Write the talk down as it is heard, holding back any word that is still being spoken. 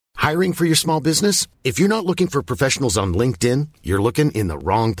Hiring for your small business? If you're not looking for professionals on LinkedIn, you're looking in the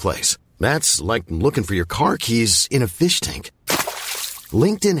wrong place. That's like looking for your car keys in a fish tank.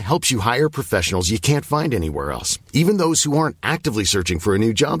 LinkedIn helps you hire professionals you can't find anywhere else, even those who aren't actively searching for a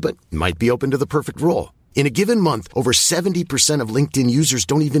new job but might be open to the perfect role. In a given month, over 70% of LinkedIn users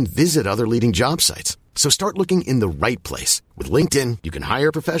don't even visit other leading job sites. So start looking in the right place. With LinkedIn, you can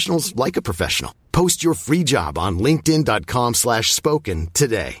hire professionals like a professional. Post your free job on linkedin.com/spoken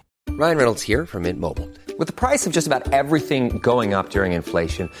today. Ryan Reynolds here from Mint Mobile. With the price of just about everything going up during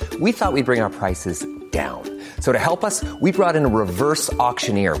inflation, we thought we'd bring our prices down. So to help us, we brought in a reverse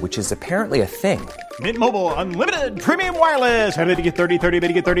auctioneer, which is apparently a thing. Mint Mobile Unlimited Premium Wireless. How to get 30, 30, bit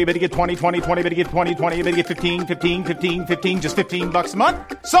to get 30, bit to get 20, 20, 20, bit to get 20, 20, bit to get 15, 15, 15, 15, just $15 a month?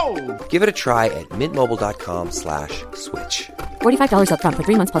 Sold! Give it a try at mintmobile.com/switch. $45 up front for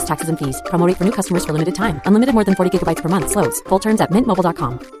 3 months plus taxes and fees. Promo rate for new customers for limited time. Unlimited more than 40 gigabytes per month. Slows full terms at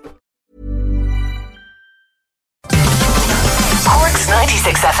mintmobile.com. Cork's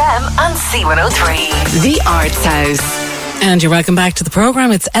 96 FM and C103. The Arts House. And you're welcome back to the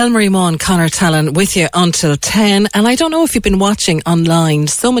programme. It's Elmarie Maughan, Conor Talon with you until 10. And I don't know if you've been watching online,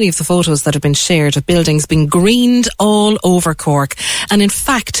 so many of the photos that have been shared of buildings being greened all over Cork. And in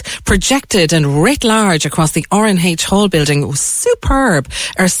fact, projected and writ large across the RNH Hall building was superb.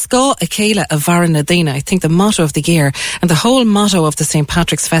 Ar Sco Acéile a Bharan Nadina, I think the motto of the year. And the whole motto of the St.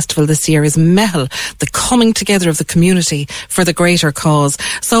 Patrick's Festival this year is Mehel, the coming together of the community for the greater cause.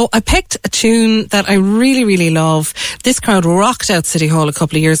 So I picked a tune that I really, really love. This crowd rocked out City Hall a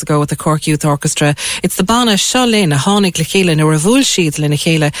couple of years ago with the Cork Youth Orchestra. It's the Bana Sholin, a Hánig le Chéile, na Ravul Sheed le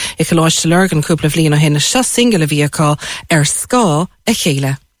Chéile, I Chalóis Lurgan Couple of Lina Hin, a Sha single of Iacá, Ar Sco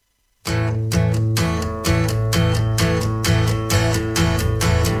Acéile.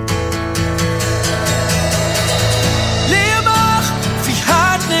 Leermach, wie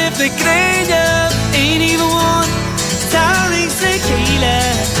hart lebt de Kreide, ain't even one, starring se Chéile.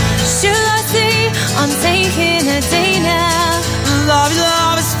 Should I see, I'm taking a day now. Love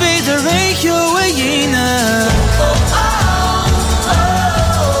is fate, the ratio again.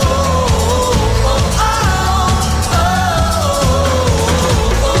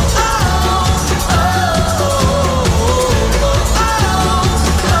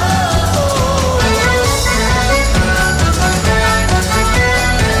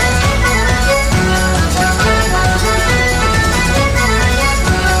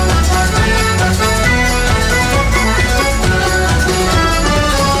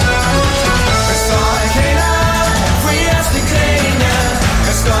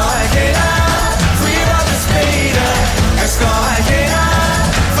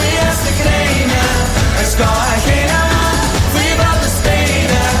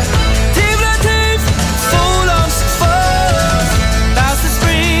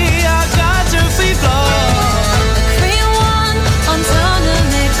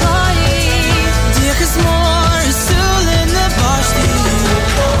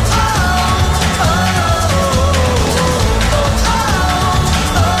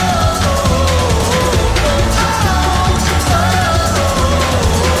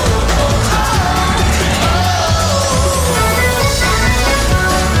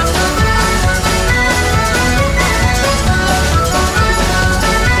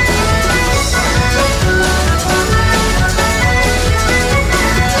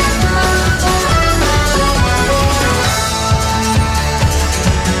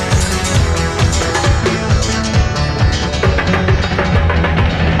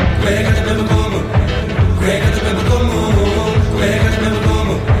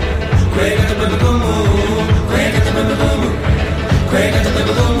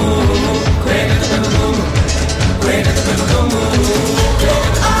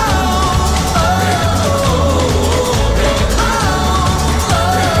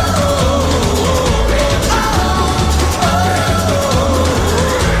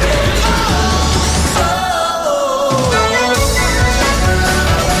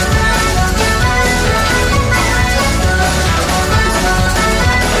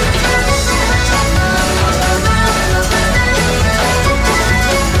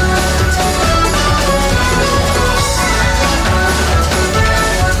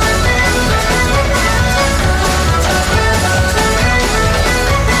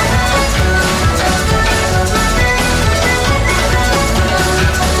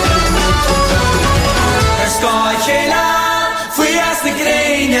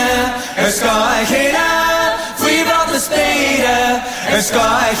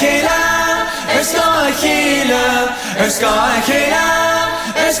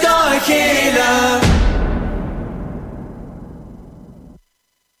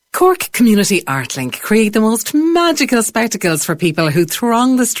 Cork Community Art Link create the most magical spectacles for people who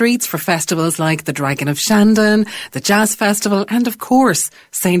throng the streets for festivals like the Dragon of Shandon, the Jazz Festival and, of course,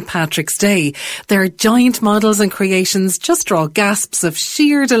 St. Patrick's Day. Their giant models and creations just draw gasps of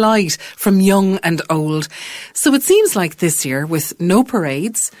sheer delight from young and old. So it seems like this year, with no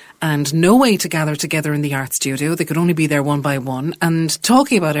parades and no way to gather together in the art studio, they could only be there one by one, and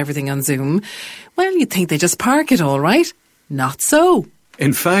talking about everything on Zoom, well, you'd think they just park it all, right? Not so.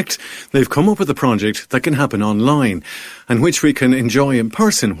 In fact, they've come up with a project that can happen online and which we can enjoy in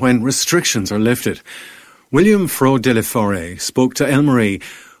person when restrictions are lifted. William Frode de la Forêt spoke to Elle-Marie,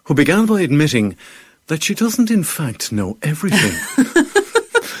 who began by admitting that she doesn't in fact know everything.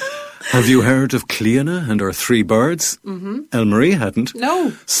 Have you heard of Cliona and her 3 birds? Mm-hmm. Elle-Marie hadn't.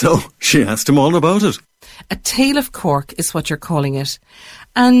 No. So she asked him all about it. A Tale of Cork is what you're calling it.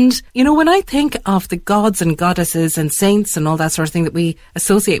 And, you know, when I think of the gods and goddesses and saints and all that sort of thing that we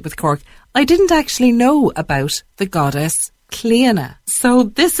associate with Cork, I didn't actually know about the goddess Cliona. So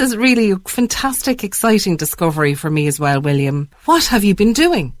this is really a fantastic, exciting discovery for me as well, William. What have you been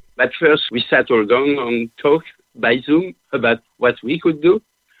doing? At first, we sat all down and talked by Zoom about what we could do.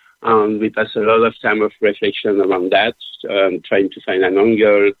 And we passed a lot of time of reflection around that, trying to find an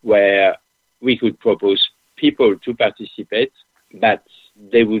angle where we could propose people to participate, but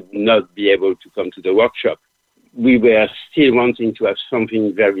they would not be able to come to the workshop. We were still wanting to have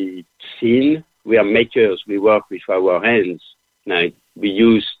something very thin. We are makers. We work with our hands. Like, we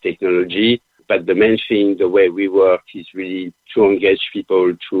use technology, but the main thing, the way we work, is really to engage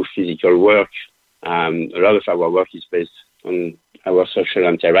people through physical work. A lot of our work is based on our social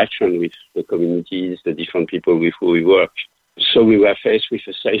interaction with the communities, the different people with who we work. So we were faced with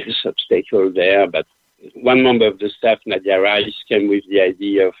a serious obstacle there, but one member of the staff, Nadia Rice, came with the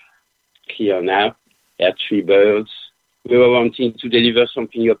idea of Cliona, her 3 birds. We were wanting to deliver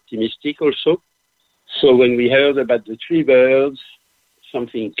something optimistic also. So when we heard about the 3 birds,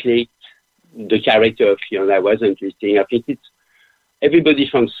 something clicked. The character of Cliona was interesting. I think everybody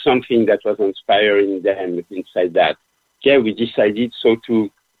found something that was inspiring them inside that. Yeah, we decided to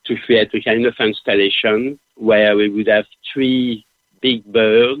create a kind of installation where we would have 3 big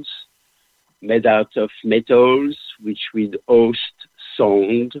birds made out of metals, which would host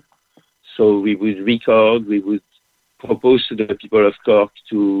sound. So we would propose to the people of Cork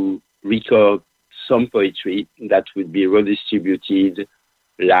to record some poetry that would be redistributed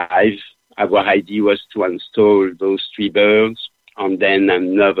live. Our idea was to install those 3 birds and then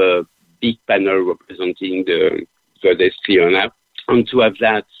another big panel representing the goddess Cliona, and to have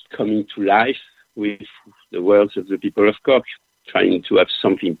that coming to life with the words of the people of Cork, trying to have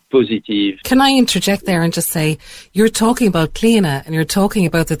something positive. Can I interject there and just say, you're talking about Cliona and you're talking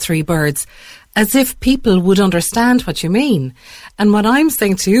about the 3 birds as if people would understand what you mean. And what I'm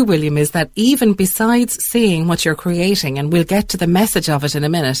saying to you, William, is that even besides seeing what you're creating, and we'll get to the message of it in a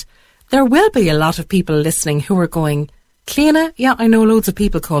minute, there will be a lot of people listening who are going, Cliona? Yeah, I know loads of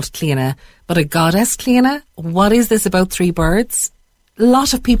people called Cliona, but a goddess Cliona? What is this about 3 birds? A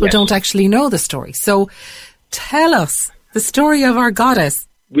lot of people don't actually know the story. So tell us the story of our goddess.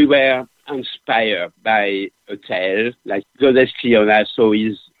 We were inspired by a tale, like Goddess Cliona, so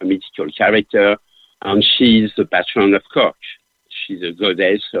is a mythical character, and she's the patron of Cork. She's a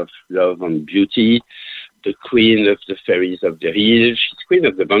goddess of love and beauty, the queen of the fairies of the hill. She's queen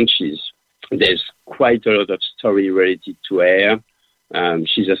of the Banshees. There's quite a lot of story related to her.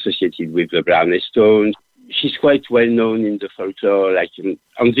 She's associated with the Brownstone. She's quite well known in the folklore.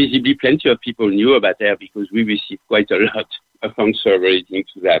 And visibly, plenty of people knew about her because we received quite a lot of answers relating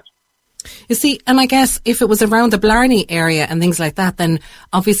to that. You see, and I guess if it was around the Blarney area and things like that, then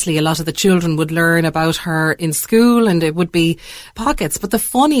obviously a lot of the children would learn about her in school and it would be pockets. But the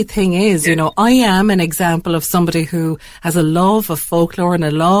funny thing is, you know, I am an example of somebody who has a love of folklore and a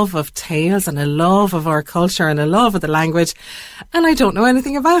love of tales and a love of our culture and a love of the language, and I don't know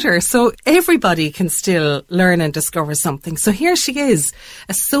anything about her. So everybody can still learn and discover something. So here she is,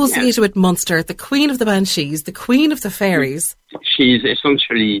 associated with Munster, the queen of the Banshees, the queen of the fairies. She's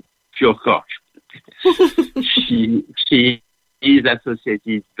essentially pure Cork. She is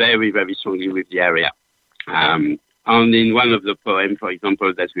associated very, very strongly with the area. And in one of the poems, for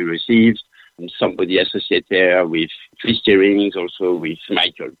example, that we received, somebody associated her with Christy Rings, also with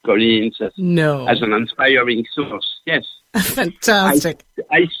Michael Collins, as an inspiring source. Yes. Fantastic.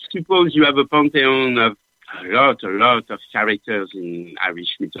 I suppose you have a pantheon of a lot of characters in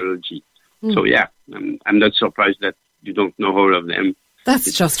Irish mythology. So yeah, I'm not surprised that you don't know all of them.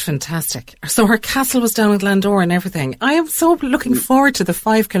 That's just fantastic. So her castle was down at Glandore and everything. I am so looking forward to the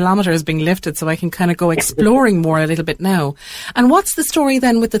 5 kilometres being lifted so I can kind of go exploring more a little bit now. And what's the story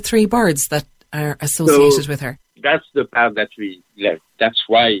then with the 3 birds that are associated with her? That's the part that we left. That's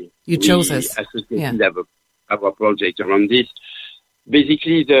why you chose us. Associated our project around this.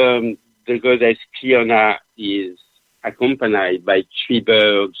 Basically, the goddess Cliona is accompanied by 3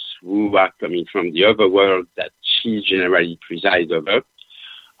 birds who are coming from the other world that she generally presides over.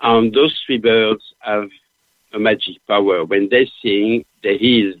 And those 3 birds have a magic power. When they sing, they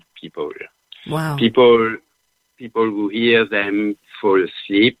heal people. Wow. People who hear them fall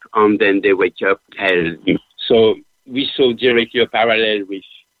asleep and then they wake up healthy. So we saw directly a parallel with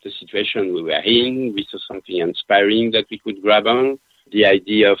the situation we were in. We saw something inspiring that we could grab on. The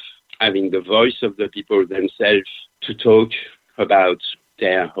idea of having the voice of the people themselves to talk about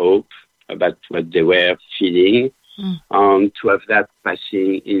their hope, about what they were feeling, and to have that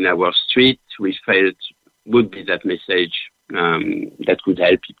passing in our street, we felt would be that message that could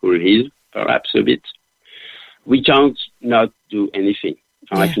help people heal, perhaps a bit. We can't not do anything.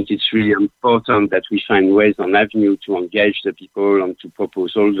 I think it's really important that we find ways and avenues to engage the people and to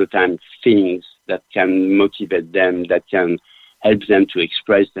propose all the time things that can motivate them, that can help them to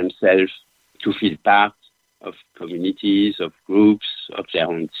express themselves, to feel part of communities, of groups, of their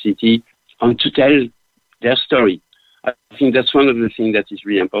own city, and to tell their story. I think that's one of the things that is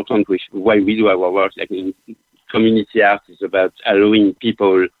really important with why we do our work. I mean, community art is about allowing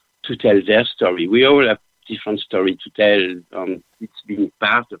people to tell their story. We all have different story to tell. It's being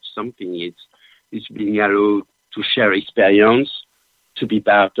part of something. It's being allowed to share experience, to be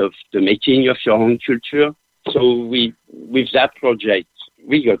part of the making of your own culture. So with that project,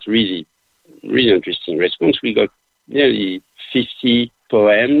 we got really interesting response. We got nearly 50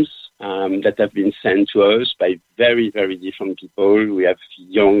 poems that have been sent to us by very, very different people. We have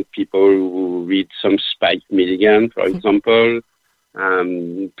young people who read some Spike Milligan, for example.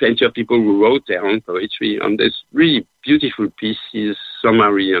 Plenty of people who wrote their own poetry, and there's really beautiful pieces. Some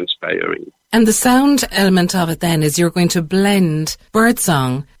are really inspiring. And the sound element of it then is you're going to blend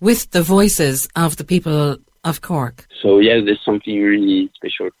birdsong with the voices of the people of Cork. So yes, there's something really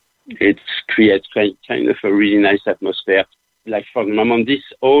special. It creates kind of a really nice atmosphere. Like for the moment,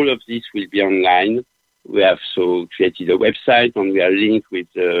 all of this will be online. We have so created a website, and we are linked with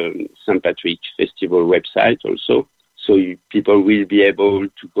the St. Patrick Festival website also. So people will be able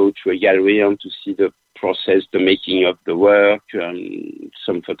to go to a gallery and to see the process, the making of the work, and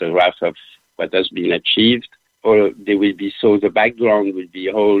some photographs of what has been achieved. Or they will be, so the background will be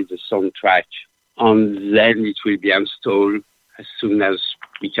all the soundtrack, and then it will be installed as soon as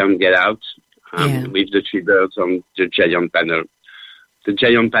we can get out with the 3 birds on the giant panel. The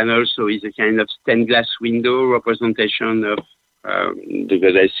giant panel is a kind of stained glass window representation of the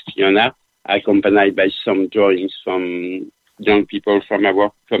goddess Fiona, accompanied by some drawings from young people from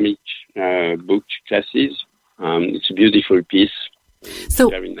our comic book classes. It's a beautiful piece. So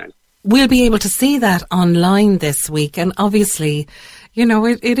very nice. We'll be able to see that online this week. And obviously, you know,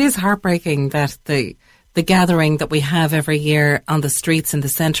 it is heartbreaking that the gathering that we have every year on the streets in the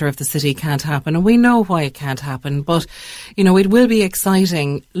centre of the city can't happen. And we know why it can't happen. But, you know, it will be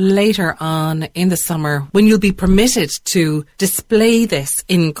exciting later on in the summer when you'll be permitted to display this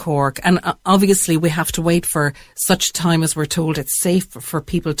in Cork. And obviously we have to wait for such time as we're told it's safe for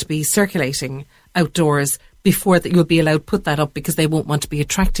people to be circulating outdoors before that you'll be allowed to put that up, because they won't want to be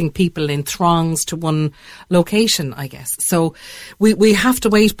attracting people in throngs to one location, I guess. So we have to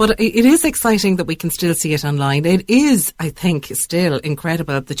wait, but it is exciting that we can still see it online. It is, I think, still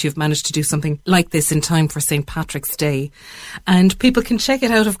incredible that you've managed to do something like this in time for St. Patrick's Day. And people can check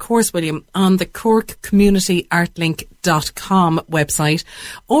it out, of course, William, on the CorkCommunityArtlink.com website,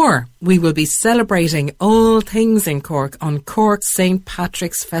 or we will be celebrating all things in Cork on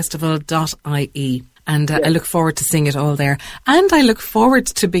CorkStPatricksFestival.ie. And I look forward to seeing it all there. And I look forward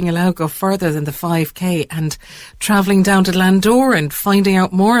to being allowed to go further than the 5K and travelling down to Glandore and finding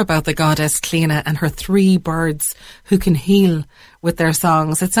out more about the goddess Cliona and her 3 birds who can heal with their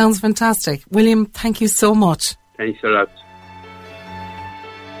songs. It sounds fantastic. William, thank you so much. Thanks a lot.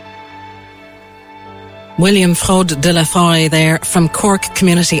 William Frode de la Foy there from Cork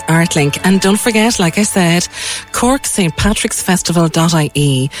Community Art Link. And don't forget, like I said,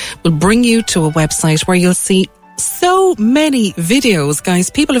 CorkStPatricksFestival.ie will bring you to a website where you'll see so so many videos, guys.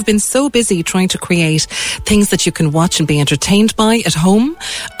 People have been so busy trying to create things that you can watch and be entertained by at home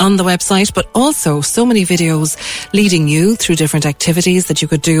on the website, but also so many videos leading you through different activities that you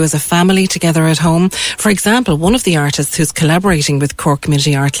could do as a family together at home. For example, one of the artists who's collaborating with Cork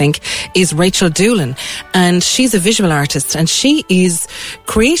Community Art Link is Rachel Doolan, and she's a visual artist, and she is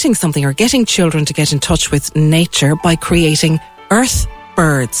creating something or getting children to get in touch with nature by creating earth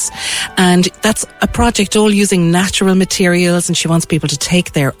birds. And that's a project all using natural materials, and she wants people to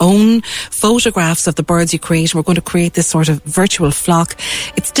take their own photographs of the birds you create. We're going to create this sort of virtual flock.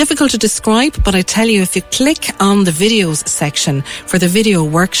 It's difficult to describe, but I tell you, if you click on the videos section for the video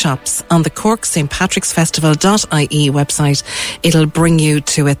workshops on the Cork St. Patrick's Festival.ie website, it'll bring you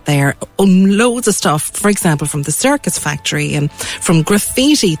to it there. Loads of stuff, for example, from the Circus Factory and from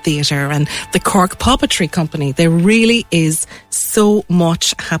Graffiti Theatre and the Cork Puppetry Company. There really is so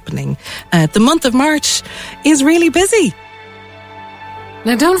much happening. The month of March is really busy.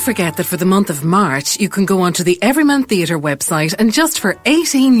 Now, don't forget that for the month of March, you can go onto the Everyman Theatre website, and just for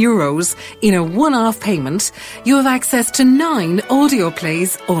 €18 in a one-off payment, you have access to 9 audio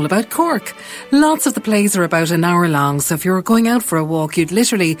plays all about Cork. Lots of the plays are about an hour long, so if you were going out for a walk, you'd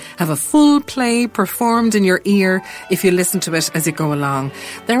literally have a full play performed in your ear if you listen to it as you go along.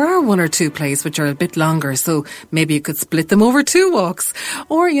 There are 1 or 2 plays which are a bit longer, so maybe you could split them over 2 walks.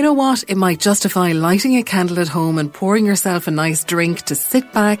 Or, you know what, it might justify lighting a candle at home and pouring yourself a nice drink to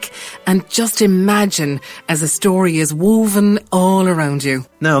sit back and just imagine as a story is woven all around you.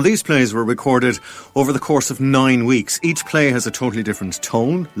 Now, these plays were recorded over the course of 9 weeks. Each play has a totally different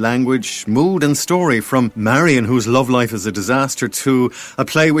tone, language, mood and story, from Marion, whose love life is a disaster, to a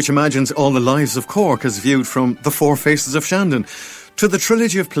play which imagines all the lives of Cork as viewed from the Four Faces of Shandon, to the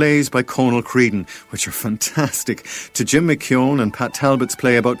trilogy of plays by Conal Creedon, which are fantastic, to Jim McKeown and Pat Talbot's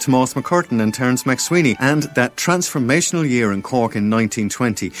play about Tomás McCurtain and Terence McSweeney, and that transformational year in Cork in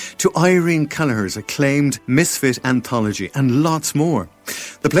 1920, to Irene Kelleher's acclaimed Misfit anthology, and lots more.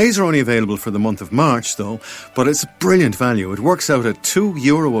 The plays are only available for the month of March, though, but it's brilliant value. It works out at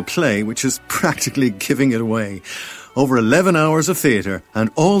 €2 a play, which is practically giving it away. Over 11 hours of theatre,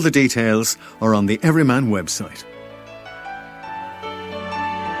 and all the details are on the Everyman website.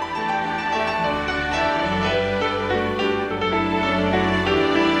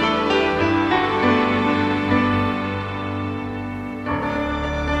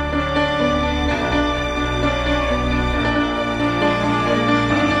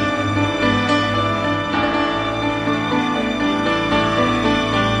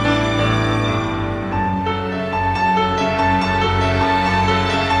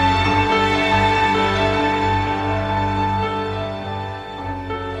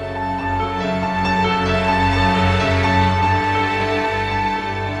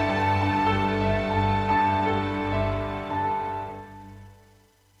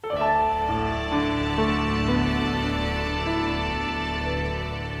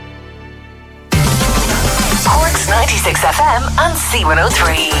 FM and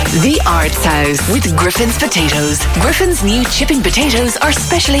C103. The Arts House with Griffin's Potatoes. Griffin's new chipping potatoes are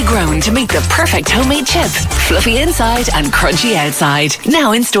specially grown to make the perfect homemade chip. Fluffy inside and crunchy outside.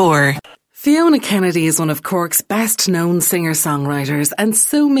 Now in store. Fiona Kennedy is one of Cork's best-known singer-songwriters, and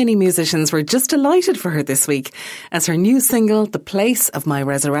so many musicians were just delighted for her this week as her new single, The Place of My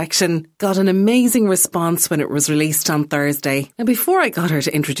Resurrection, got an amazing response when it was released on Thursday. And before I got her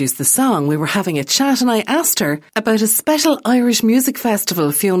to introduce the song, we were having a chat and I asked her about a special Irish music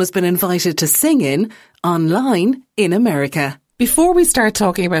festival Fiona's been invited to sing in online in America. Before we start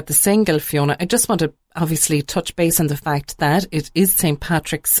talking about the single, Fiona, I just want to obviously touch base on the fact that it is St.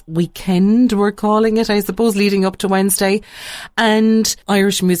 Patrick's weekend, we're calling it, I suppose, leading up to Wednesday, and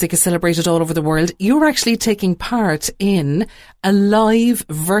Irish music is celebrated all over the world. You're actually taking part in a live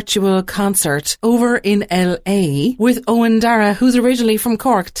virtual concert over in LA with Owen Dara, who's originally from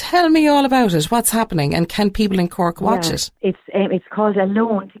Cork. Tell me all about it. What's happening, and can people in Cork watch it? It's called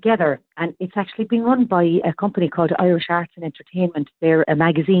Alone Together, and it's actually being run by a company called Irish Arts and Entertainment. They're a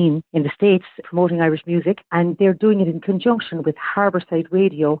magazine in the States promoting Irish music, and they're doing it in conjunction with Harbourside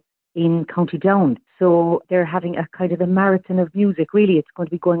Radio in County Down. So they're having a kind of a marathon of music. Really, it's going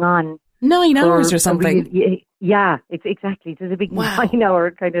to be going on 9 hours or something. Yeah, it's exactly. There's a big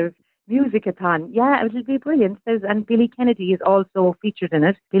 9-hour kind of music-a-thon. Yeah, it'll be brilliant. And Billy Kennedy is also featured in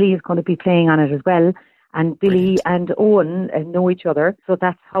it. Billy is going to be playing on it as well. And Billy and Owen know each other. So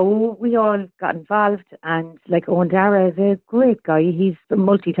that's how we all got involved. And like Owen Dara is a great guy. He's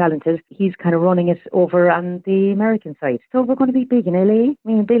multi-talented. He's kind of running it over on the American side. So we're going to be big in LA.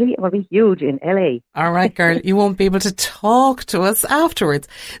 Me and Billy will be huge in LA. All right, girl. You won't be able to talk to us afterwards.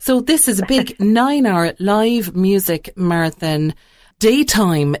 So this is a big 9-hour live music marathon.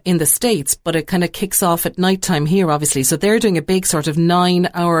 Daytime in the States, but it kind of kicks off at nighttime here, obviously. So they're doing a big sort of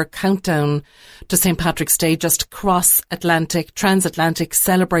 9-hour countdown to St. Patrick's Day, just cross-Atlantic, transatlantic,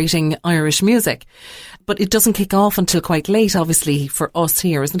 celebrating Irish music. But it doesn't kick off until quite late, obviously, for us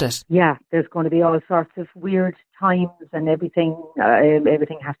here, isn't it? Yeah, there's going to be all sorts of weird times and everything.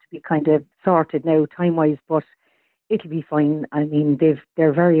 Everything has to be kind of sorted now, time-wise, but it'll be fine. I mean,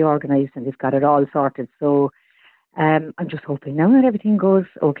 they're very organised and they've got it all sorted. So I'm just hoping now that everything goes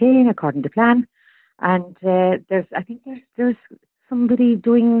okay according to plan. And there's somebody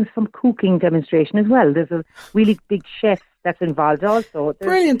doing some cooking demonstration as well. There's a really big chef that's involved also. There's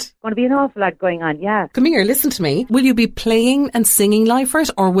Brilliant. Going to be an awful lot going on, yeah. Come here, listen to me. Will you be playing and singing live for it,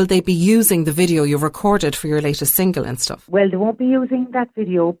 or will they be using the video you've recorded for your latest single and stuff? Well, they won't be using that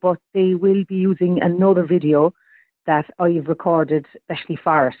video, but they will be using another video that I've recorded especially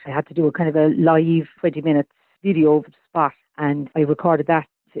for it. I had to do a kind of a live 20 minutes video of the spot, and I recorded that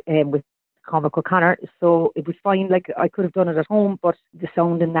with Cormac O'Connor, so it was fine. Like, I could have done it at home, but the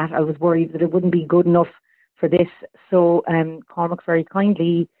sound in that, I was worried that it wouldn't be good enough for this. So Cormac very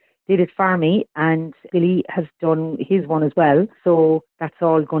kindly did it for me, and Billy has done his one as well. So that's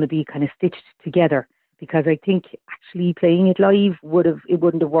all going to be kind of stitched together, because I think actually playing it live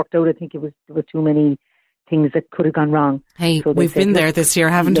wouldn't have worked out. I think there were too many things that could have gone wrong. Hey, so we've been there this year,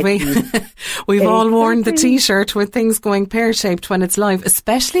 haven't we? We've all worn the T-shirt with things going pear-shaped when it's live,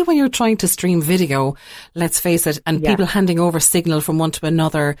 especially when you're trying to stream video, let's face it, and people handing over signal from one to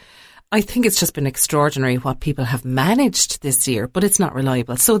another. I think it's just been extraordinary what people have managed this year, but it's not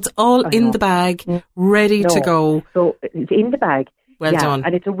reliable. So it's all in the bag, ready to go. So it's in the bag. Well done.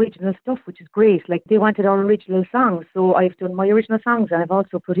 And it's original stuff, which is great. Like, they wanted our original songs, so I've done my original songs, and I've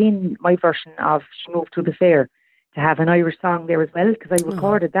also put in my version of She Moved to the Fair to have an Irish song there as well, because I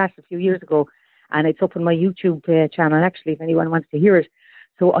recorded that a few years ago, and it's up on my YouTube channel, actually, if anyone wants to hear it.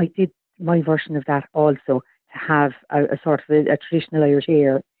 So I did my version of that also, to have a sort of a traditional Irish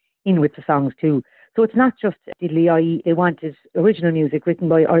air in with the songs too. So it's not just diddly-eye. They wanted original music written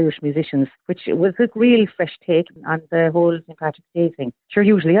by Irish musicians, which was a real fresh take on the whole St. Patrick's Day thing. Sure,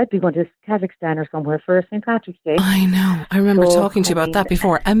 usually I'd be going to Kazakhstan or somewhere for St. Patrick's Day. I know. I remember talking to you about that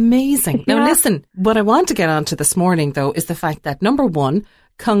before. Amazing. Now listen, what I want to get onto this morning, though, is the fact that, number one,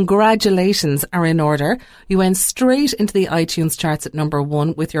 congratulations are in order. You went straight into the iTunes charts at number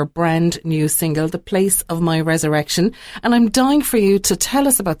 1 with your brand new single, The Place of My Resurrection. And I'm dying for you to tell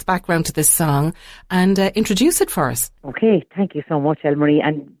us about the background to this song and introduce it for us. Okay, thank you so much, Elmarie.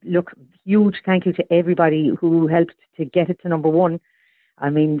 And look, huge thank you to everybody who helped to get it to number 1.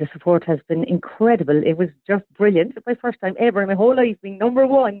 I mean, the support has been incredible. It was just brilliant. It's my first time ever in my whole life being number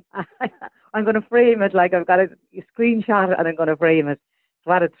 1. I'm going to frame it, like I've got a screenshot and I'm going to frame it.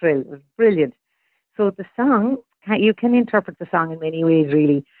 What a thrill. It was brilliant. So the song, you can interpret the song in many ways,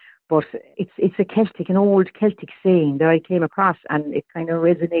 really, but it's an old Celtic saying that I came across, and it kind of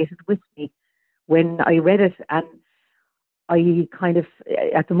resonated with me when I read it. And I kind of,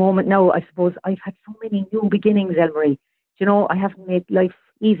 at the moment now, I suppose I've had so many new beginnings, Elmarie. You know, I haven't made life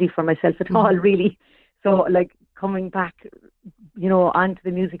easy for myself at all, really. So, like, coming back, you know, onto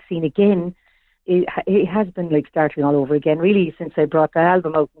the music scene again, it has been like starting all over again, really, since I brought that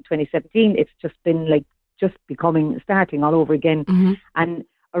album out in 2017. It's just been like starting all over again. Mm-hmm. And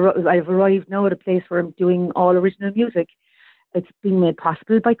I've arrived now at a place where I'm doing all original music. It's been made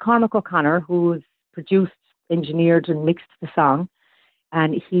possible by Cormac O'Connor, who's produced, engineered and mixed the song.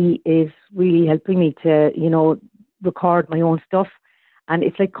 And he is really helping me to, you know, record my own stuff. And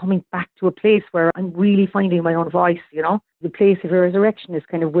it's like coming back to a place where I'm really finding my own voice, you know. The place of your resurrection is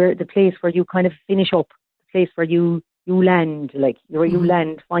kind of where the place where you kind of finish up, the place where you land, like where you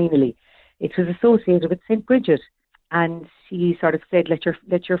land finally. It was associated with St. Bridget, and she sort of said, let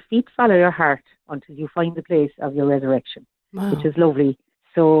your feet follow your heart until you find the place of your resurrection, which is lovely.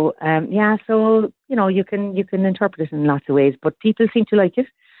 So, so, you know, you can interpret it in lots of ways, but people seem to like it.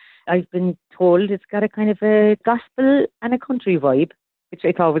 I've been told it's got a kind of a gospel and a country vibe, which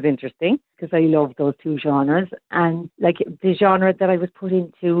I thought was interesting because I love those two genres. And like the genre that I was put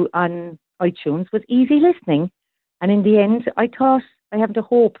into on iTunes was easy listening. And in the end, I thought I haven't a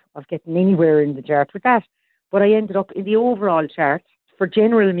hope of getting anywhere in the chart with that. But I ended up in the overall chart for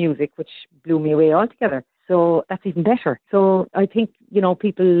general music, which blew me away altogether. So that's even better. So I think,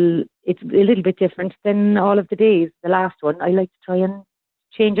 people, it's a little bit different than all of the days. The last one, I like to try and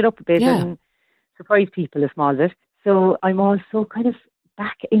change it up a bit and surprise people a small bit. So I'm also kind of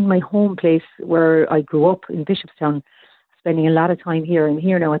back in my home place where I grew up in Bishopstown, spending a lot of time here. I'm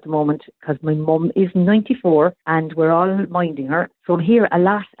here now at the moment because my mum is 94 and we're all minding her. So I'm here a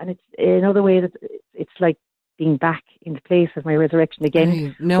lot, and it's another way that it's like being back in the place of my resurrection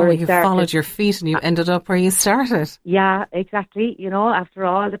again. You followed your feet and you ended up where you started. Yeah, exactly. After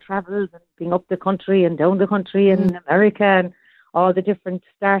all the travels and being up the country and down the country and America and all the different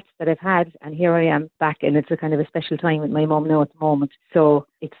starts that I've had, and here I am back, and it's a kind of a special time with my mum now at the moment. So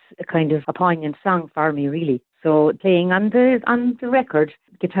it's a kind of a poignant song for me, really. So playing on the record,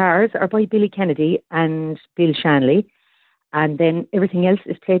 guitars are by Billy Kennedy and Bill Shanley, and then everything else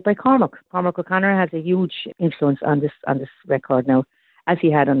is played by Cormac. Cormac O'Connor has a huge influence on this record now, as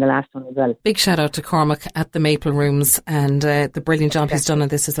he had on the last one as well. Big shout out to Cormac at the Maple Rooms and the brilliant job he's done on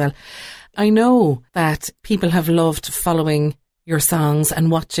this as well. I know that people have loved following your songs and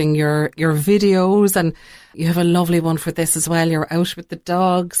watching your videos, and you have a lovely one for this as well. You're out with the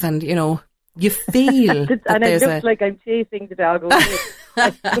dogs, and you feel that and it looks like I'm chasing the dog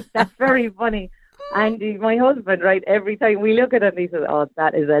away. That's very funny. And my husband, right, every time we look at it, he says, "Oh,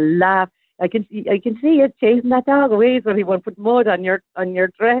 that is a laugh." I can see it chasing that dog away. So he won't put mud on your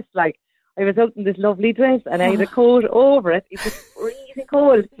dress. Like, I was out in this lovely dress and I had a coat over it. It was freezing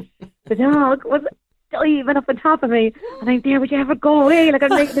cold. The dog was diving up on top of me, and I'm there, would you ever go away? Like,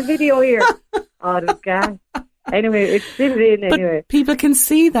 I'm making a video here. Oh, this guy. Anyway, it's still in anyway. But people can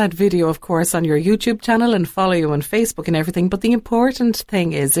see that video, of course, on your YouTube channel and follow you on Facebook and everything. But the important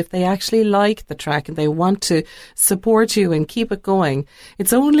thing is, if they actually like the track and they want to support you and keep it going,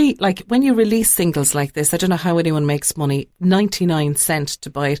 it's only like when you release singles like this, I don't know how anyone makes money, 99 cents to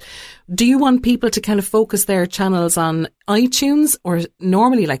buy it. Do you want people to kind of focus their channels on iTunes, or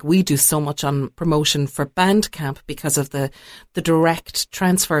normally, like we do so much on promotion for Bandcamp because of the direct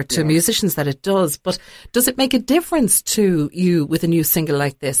transfer to musicians that it does? But does it make a difference to you with a new single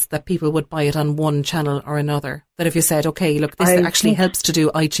like this that people would buy it on one channel or another? That if you said, okay, look, this actually helps to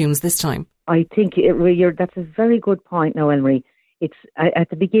do iTunes this time. I think that's a very good point now, Elmarie. It's at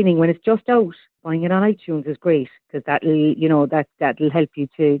the beginning when it's just out, buying it on iTunes is great because that'll help you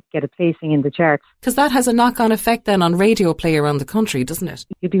to get a placing in the charts. Because that has a knock-on effect then on radio play around the country, doesn't it?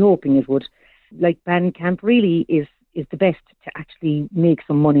 You'd be hoping it would. Like, Bandcamp really is the best to actually make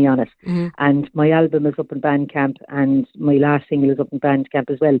some money on it. Mm-hmm. And my album is up in Bandcamp and my last single is up in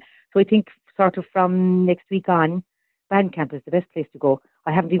Bandcamp as well. So I think sort of from next week on, Bandcamp is the best place to go.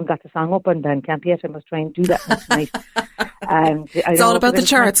 I haven't even got the song up on Bandcamp yet. I must try and do that tonight. It's all about the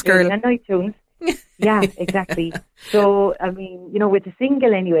charts, girl. And iTunes. Yeah, exactly. So, I mean, with the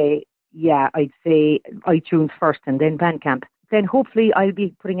single anyway, yeah, I'd say iTunes first and then Bandcamp. Then hopefully I'll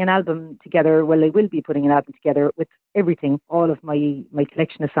be putting an album together. Well, I will be putting an album together with everything. All of my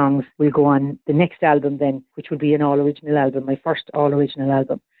collection of songs will go on the next album then, which will be an all-original album, my first all-original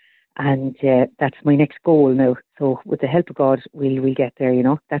album. And that's my next goal now. So with the help of God, we'll get there,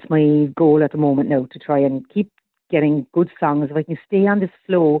 That's my goal at the moment now, to try and keep getting good songs. If I can stay on this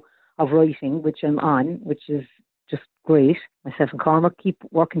flow of writing, which I'm on, which is just great. Myself and Cormac keep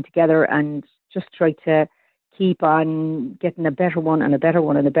working together and just try to keep on getting a better one and a better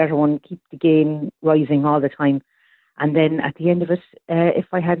one and a better one, keep the game rising all the time. And then at the end of it,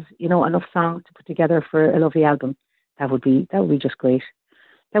 if I had, enough songs to put together for a lovely album, that would be just great.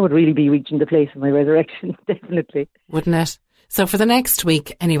 That would really be reaching the place of my resurrection, definitely. Wouldn't it? So for the next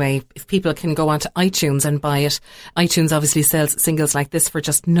week, anyway, if people can go onto iTunes and buy it, iTunes obviously sells singles like this for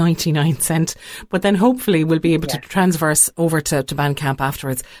just 99 cents, but then hopefully we'll be able to transverse over to Bandcamp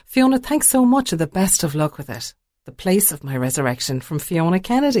afterwards. Fiona, thanks so much and the best of luck with it. The Place of My Resurrection from Fiona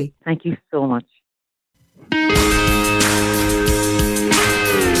Kennedy. Thank you so much. Take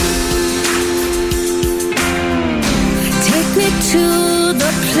me to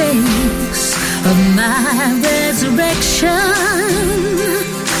the place of my resurrection.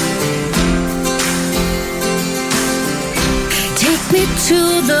 Take me to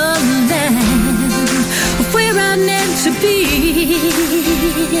the land where I'm meant to be.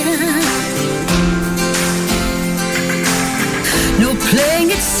 No playing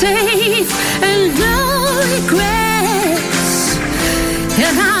it safe and no regrets.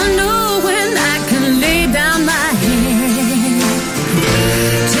 And I know when I can lay down my head.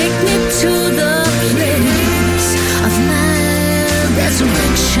 Take me to the place of my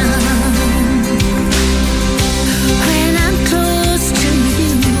resurrection. When I'm close to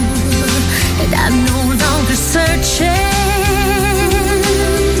you and I'm no longer searching.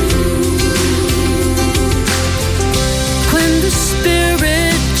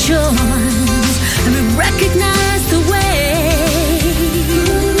 joins and we recognize the way.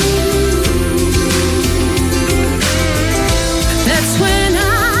 That's when I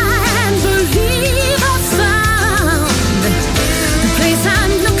believe I found the place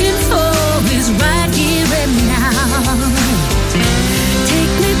I'm looking for is right here and now.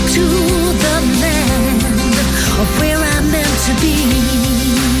 Take me to the land of where I'm meant to be.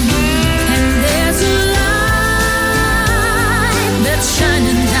 And there's a light that's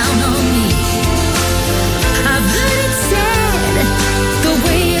shining down on me. I've heard it said the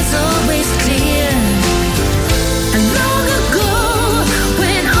way is always clear. And long ago,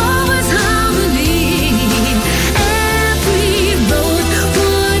 when all was harmony, every road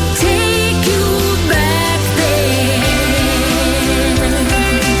would take you back there.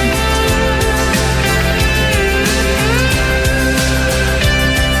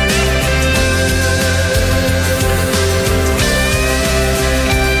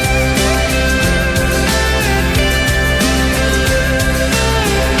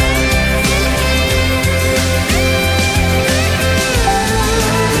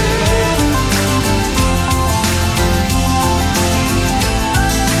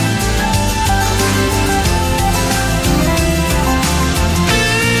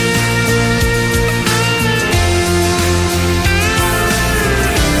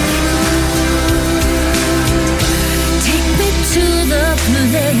 Take me to the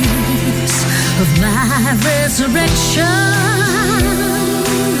place of my resurrection.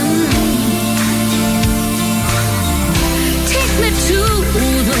 Take me to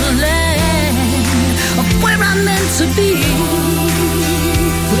the land of where I'm meant to be.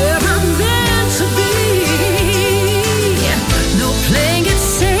 Where I'm meant to be. No playing it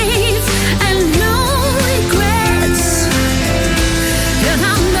safe and no regrets. And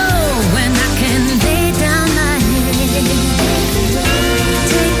I'll know when I can lay down my head.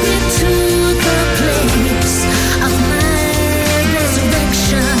 Take me to the place of my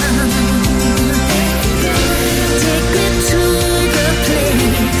resurrection. Take me to the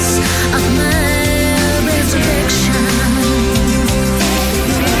place of my resurrection.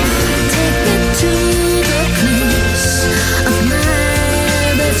 Take me to the place of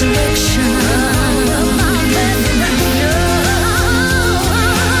my resurrection.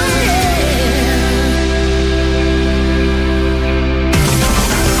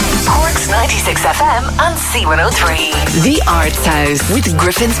 Cork's 96 FM and C103. The Arts House with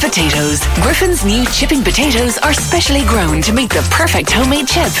Griffin's Potatoes. Griffin's new chipping potatoes are specially grown to make the perfect homemade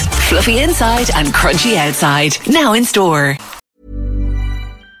chip. Fluffy inside and crunchy outside. Now in store.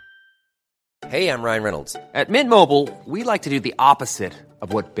 Hey, I'm Ryan Reynolds. At Mint Mobile, we like to do the opposite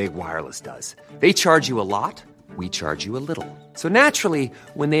of what Big Wireless does. They charge you a lot, we charge you a little. So naturally,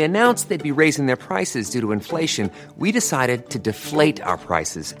 when they announced they'd be raising their prices due to inflation, we decided to deflate our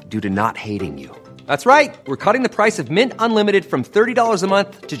prices due to not hating you. That's right. We're cutting the price of Mint Unlimited from $30 a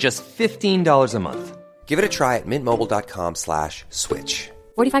month to just $15 a month. Give it a try at mintmobile.com/switch.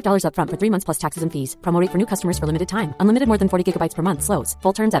 $45 up front for 3 months plus taxes and fees. Promo rate for new customers for limited time. Unlimited more than 40 gigabytes per month. Slows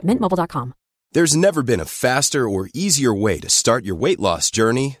full terms at mintmobile.com. There's never been a faster or easier way to start your weight loss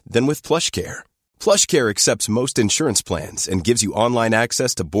journey than with PlushCare. PlushCare accepts most insurance plans and gives you online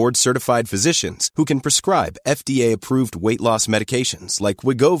access to board-certified physicians who can prescribe FDA-approved weight loss medications like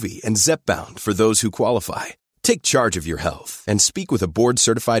Wegovy and Zepbound for those who qualify. Take charge of your health and speak with a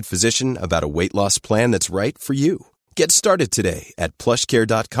board-certified physician about a weight loss plan that's right for you. Get started today at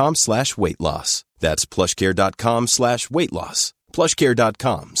plushcare.com/weight loss. That's plushcare.com/weight loss.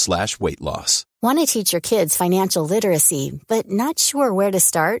 plushcare.com/weight loss. Want to teach your kids financial literacy, but not sure where to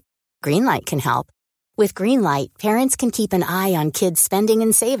start? Greenlight can help. With Greenlight, parents can keep an eye on kids' spending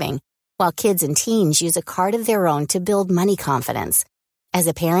and saving, while kids and teens use a card of their own to build money confidence. As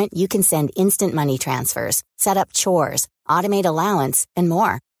a parent, you can send instant money transfers, set up chores, automate allowance, and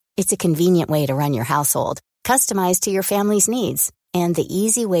more. It's a convenient way to run your household, customized to your family's needs, and the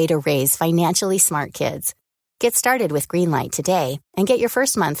easy way to raise financially smart kids. Get started with Greenlight today and get your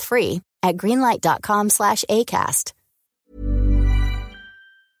first month free at greenlight.com/ACAST.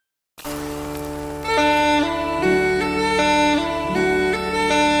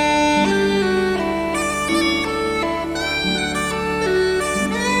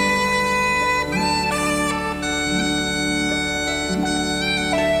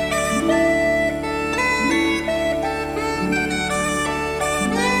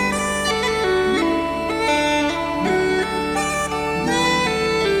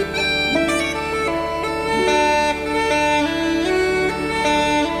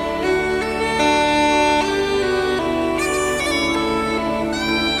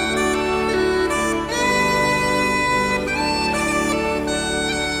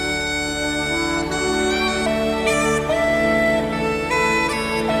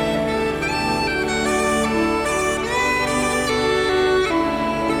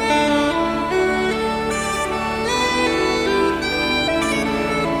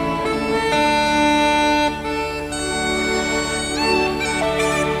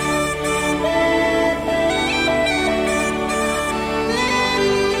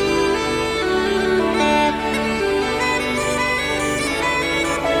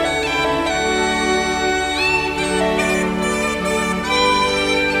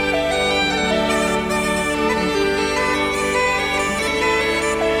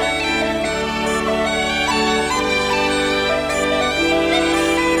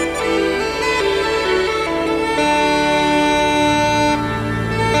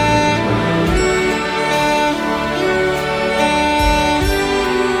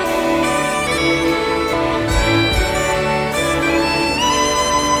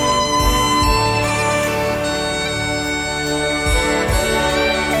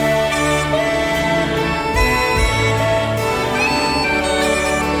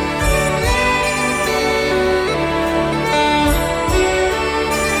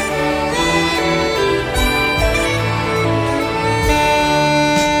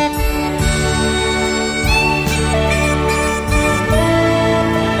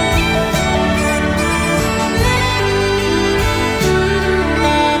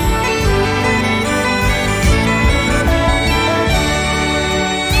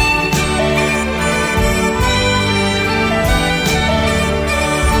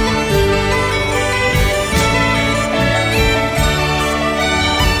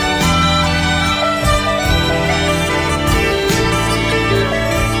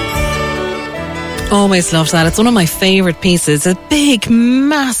 Always loved that. It's one of my favourite pieces. A big,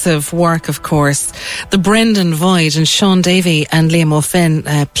 massive work, of course. The Brendan Void and Sean Davey and Liam O'Finn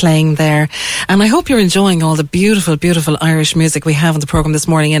playing there. And I hope you're enjoying all the beautiful, beautiful Irish music we have on the programme this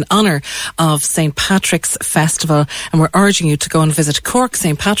morning in honour of St. Patrick's Festival. And we're urging you to go and visit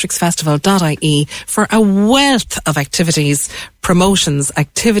corkstpatricksfestival.ie for a wealth of activities, promotions,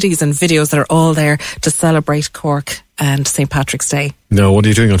 activities and videos that are all there to celebrate Cork and St. Patrick's Day. Now, what are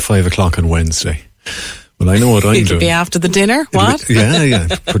you doing at 5 o'clock on Wednesday? Well, I know what I'm doing. It'll be after the dinner. What? Yeah.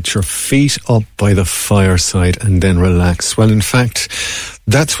 Put your feet up by the fireside and then relax. Well, in fact,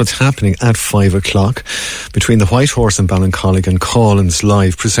 that's what's happening at 5 o'clock between the White Horse and Ballincollig and Collins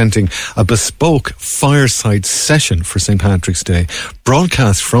Live, presenting a bespoke fireside session for St. Patrick's Day,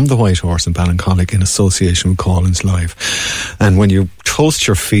 broadcast from the White Horse and Ballincollig in association with Collins Live. And when you toast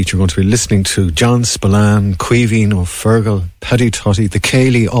your feet, you're going to be listening to John Spillane, Caoimhín O'Fergal, Paddy Tutty, the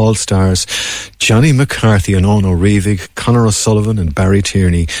Cayley All-Stars, Johnny McCarthy and Ono Reevig, Conor O'Sullivan and Barry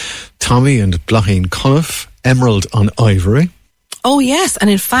Tierney, Tommy and Blaheen Cuniff, Emerald on Ivory. Oh, yes. And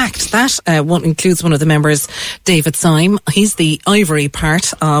in fact, that one includes one of the members, David Syme. He's the Ivory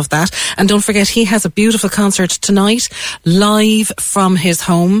part of that. And don't forget, he has a beautiful concert tonight, live from his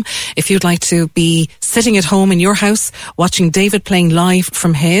home. If you'd like to be sitting at home in your house, watching David playing live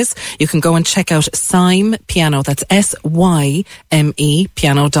from his, you can go and check out Syme Piano. That's SYME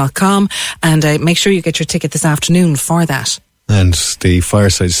piano.com. And make sure you get your ticket this afternoon for that. And the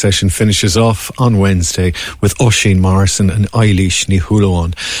fireside session finishes off on Wednesday with Oisin Morrison and Eilish Ní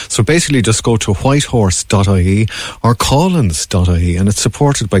Thuilleoin. So basically just go to whitehorse.ie or collins.ie, and it's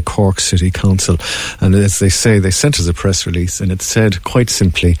supported by Cork City Council. And as they say, they sent us a press release and it said quite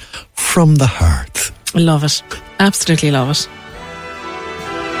simply, from the heart. Love it. Absolutely love it.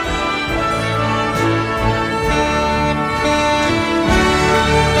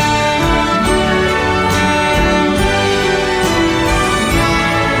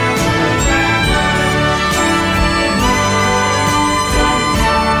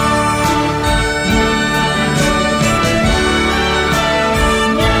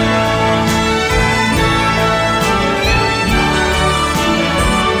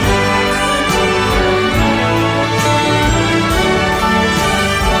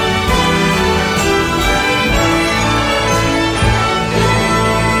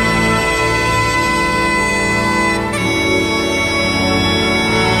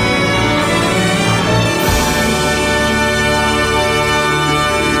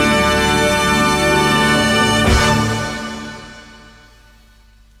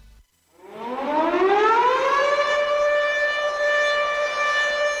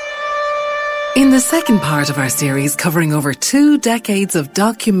 In the second part of our series, covering over 2 decades of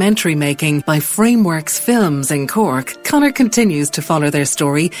documentary making by Frameworks Films in Cork, Conor continues to follow their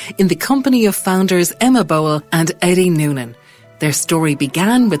story in the company of founders Emma Bowl and Eddie Noonan. Their story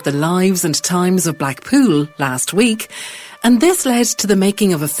began with the lives and times of Blackpool last week, and this led to the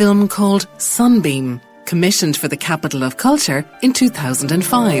making of a film called Sunbeam, commissioned for the Capital of Culture in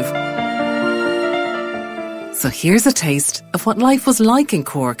 2005. So here's a taste of what life was like in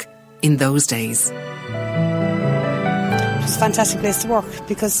Cork in those days. It was a fantastic place to work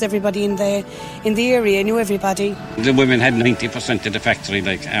because everybody in the area knew everybody. The women had 90% of the factory,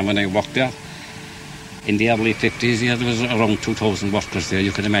 and when I worked there in the early 50s, there was around 2,000 workers there.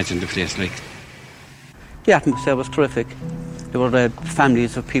 You can imagine the place like. The atmosphere was terrific. There were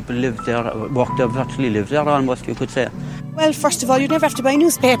families of people lived there, worked there, virtually lived there almost, you could say. Well, first of all, you'd never have to buy a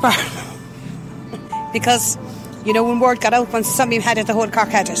newspaper because, you know, when word got out, once Sunbeam had it, the whole Cork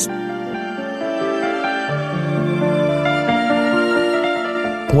had it.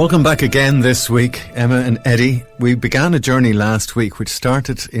 Welcome back again this week, Emma and Eddie. We began a journey last week which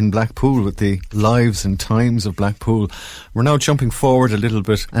started in Blackpool with the lives and times of Blackpool. We're now jumping forward a little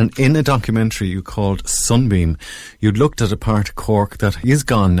bit, and in a documentary you called Sunbeam, you'd looked at a part of Cork that is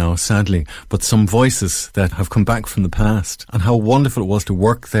gone now, sadly, but some voices that have come back from the past, and how wonderful it was to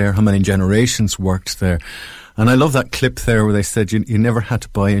work there, how many generations worked there. And I love that clip there where they said you never had to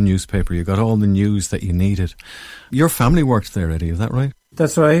buy a newspaper, you got all the news that you needed. Your family worked there, Eddie, is that right?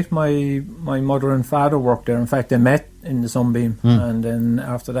 That's right. My mother and father worked there. In fact, they met in the Sunbeam, and then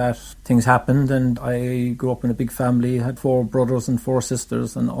after that, things happened, and I grew up in a big family. I had 4 brothers and 4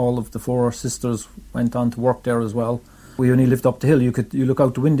 sisters, and all of the 4 sisters went on to work there as well. We only lived up the hill. You look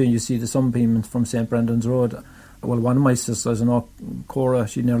out the window and you see the Sunbeam from St. Brendan's Road. Well, one of my sisters, Cora,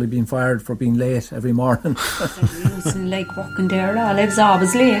 she'd nearly been fired for being late every morning. It wasn't like working there at all. I was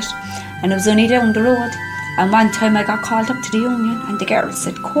always late, and it was only down the road. And one time I got called up to the union, and the girl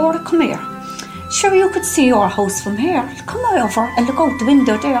said, "Cora, come here. Sure, you could see your house from here. Come over and look out the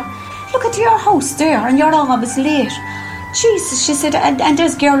window there." look at your house there and you're always late. Jesus, she said, and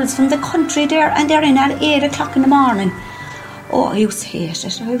there's girls from the country there and they're in at 8 o'clock in the morning. Oh, I was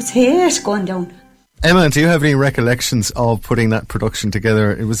hate going down. Emma, do you have any recollections of putting that production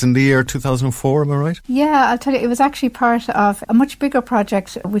together? It was in the year 2004, am I right? Yeah, I'll tell you, it was actually part of a much bigger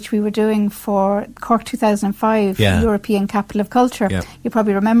project which we were doing for Cork 2005, European Capital of Culture. Yeah. You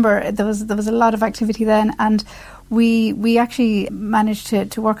probably remember there was a lot of activity then, and we actually managed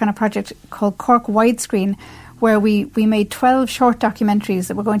to work on a project called Cork Widescreen, where we made 12 short documentaries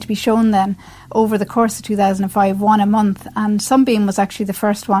that were going to be shown then over the course of 2005, one a month. And Sunbeam was actually the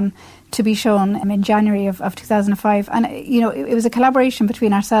first one to be shown in January of 2005. And, it was a collaboration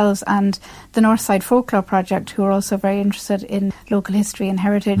between ourselves and the Northside Folklore Project, who are also very interested in local history and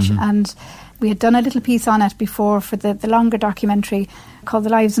heritage. Mm-hmm. And we had done a little piece on it before for the longer documentary called The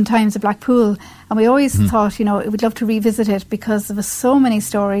Lives and Times of Blackpool. And we always thought, we'd love to revisit it because there were so many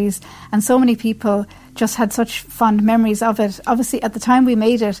stories and so many people just had such fond memories of it. Obviously, at the time we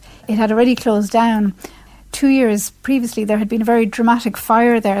made it, it had already closed down. 2 years previously, there had been a very dramatic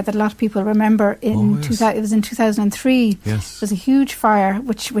fire there that a lot of people remember. It was in 2003. Yes. It was a huge fire,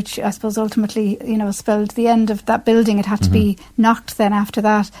 which I suppose ultimately, spelled the end of that building. It had to be knocked then after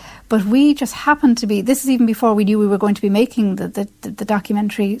that. But we just happened to be, this is even before we knew we were going to be making the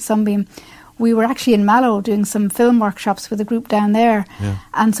documentary Sunbeam. We were actually in Mallow doing some film workshops with a group down there. Yeah.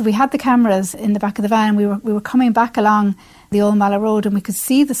 And so we had the cameras in the back of the van. We were coming back along the old Mallow Road and we could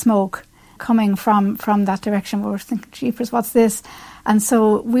see the smoke coming from that direction. We were thinking, jeepers, what's this? And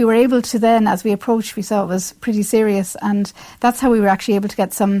so we were able to then, as we approached, we saw it was pretty serious. And that's how we were actually able to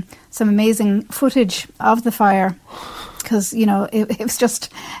get some amazing footage of the fire. Because, it was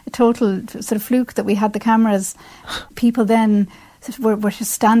just a total sort of fluke that we had the cameras. People then were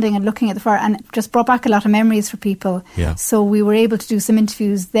just standing and looking at the fire, and just brought back a lot of memories for people. Yeah. So we were able to do some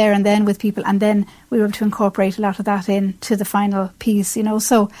interviews there and then with people, and then we were able to incorporate a lot of that into the final piece,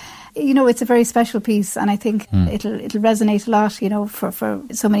 So, it's a very special piece, and I think it'll resonate a lot, for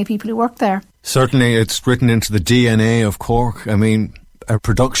so many people who work there. Certainly, it's written into the DNA of Cork. I mean, a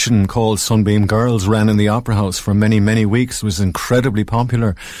production called Sunbeam Girls ran in the Opera House for many, many weeks. It was incredibly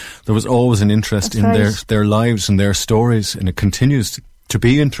popular. There was always an interest in their lives and their stories, and it continues to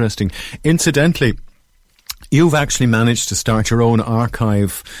be interesting. Incidentally, you've actually managed to start your own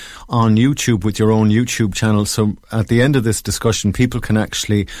archive on YouTube with your own YouTube channel. So at the end of this discussion, people can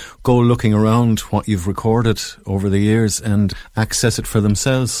actually go looking around what you've recorded over the years and access it for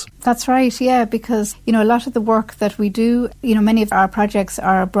themselves. That's right, yeah, because, a lot of the work that we do, many of our projects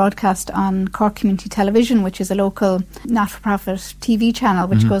are broadcast on Cork Community Television, which is a local not-for-profit TV channel,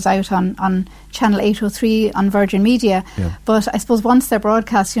 which goes out on Channel 803 on Virgin Media. Yeah. But I suppose once they're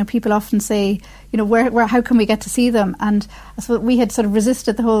broadcast, people often say, where how can we get to see them? And I suppose we had sort of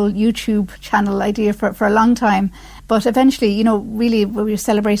resisted the whole YouTube channel idea for a long time. But eventually, really, we were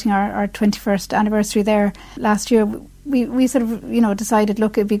celebrating our 21st anniversary there last year. We sort of, decided,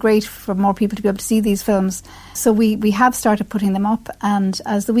 look, it'd be great for more people to be able to see these films. So we have started putting them up, and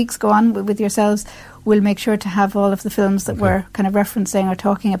as the weeks go on with yourselves, we'll make sure to have all of the films that we're kind of referencing or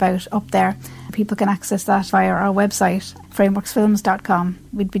talking about up there. People can access that via our website, frameworksfilms.com.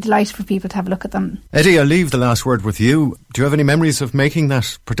 We'd be delighted for people to have a look at them. Eddie, I'll leave the last word with you. Do you have any memories of making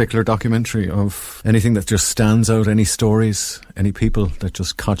that particular documentary, of anything that just stands out, any stories, any people that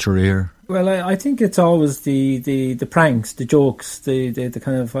just caught your ear? Well, I think it's always the pranks, the jokes, the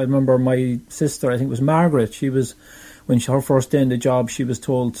kind of, I remember my sister, I think it was Margaret, she was, when her first day in the job, she was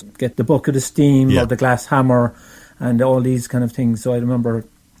told to get the bucket of steam or the glass hammer and all these kind of things. So I remember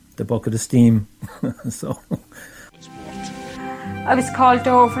the bucket of steam. So I was called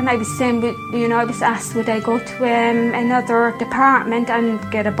over and I was saying, I was asked would I go to another department and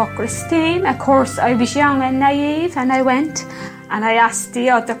get a bucket of steam. Of course, I was young and naive, and I went. And I asked the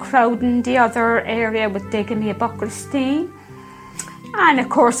other crowd in the other area would they give me a bucket of steam. And of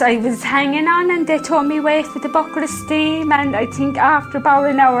course I was hanging on, and they told me wait for the bucket of steam. And I think after about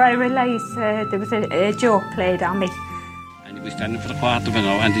an hour I realised there was a joke played on me. And you were standing for a quarter of an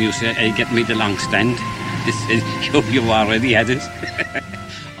hour, and you say, hey, get me the long stand. This is, you already had it.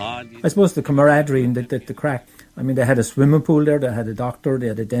 I suppose the camaraderie and the crack. I mean, they had a swimming pool there, they had a doctor, they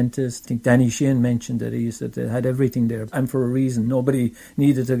had a dentist. I think Danny Sheehan mentioned that he said they had everything there, and for a reason. Nobody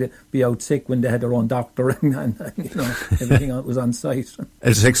needed to be out sick when they had their own doctor, and everything was on site.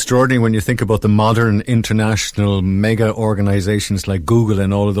 It's extraordinary when you think about the modern international mega organisations like Google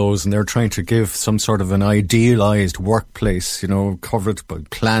and all of those, and they're trying to give some sort of an idealised workplace, covered by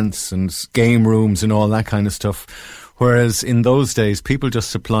plants and game rooms and all that kind of stuff. Whereas in those days, people just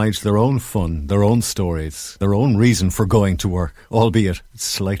supplied their own fun, their own stories, their own reason for going to work, albeit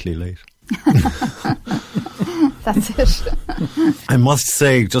slightly late. That's it. I must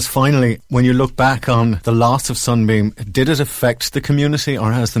say, just finally, when you look back on the loss of Sunbeam, did it affect the community,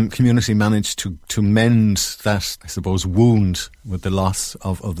 or has the community managed to mend that, I suppose, wound with the loss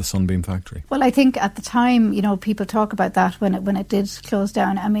of the Sunbeam factory? Well, I think at the time, people talk about that when it did close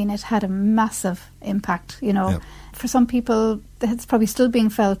down. I mean, it had a massive impact, Yep. For some people, it's probably still being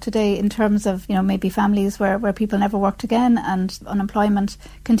felt today in terms of, maybe families where people never worked again and unemployment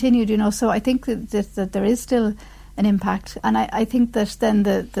continued, So I think that there is still an impact. And I think that then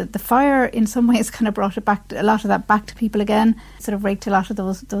the fire in some ways kind of brought it back, a lot of that back to people again, sort of raked a lot of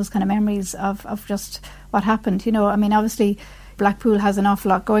those kind of memories of just what happened. I mean, obviously Blackpool has an awful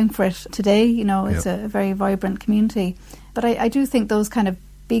lot going for it today. It's a very vibrant community. But I do think those kind of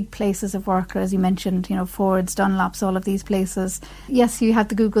big places of work, as you mentioned, Fords, Dunlops, all of these places. Yes, you have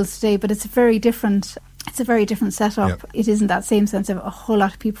the Googles today, but it's a very different setup. Yep. It isn't that same sense of a whole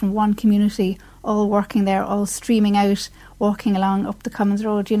lot of people from one community all working there, all streaming out, walking along up the Commons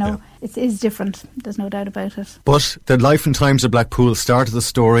Road, It is different, there's no doubt about it. But the life and times of Blackpool started the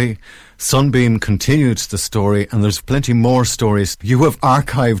story, Sunbeam continued the story, and there's plenty more stories. You have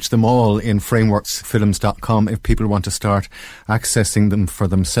archived them all in frameworksfilms.com if people want to start accessing them for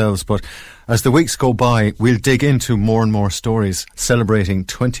themselves. But as the weeks go by, we'll dig into more and more stories, celebrating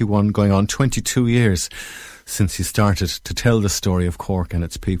 21, going on 22 years since you started to tell the story of Cork and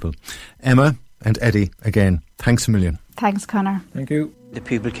its people. Emma and Eddie, again, thanks a million. Thanks, Conor. Thank you. The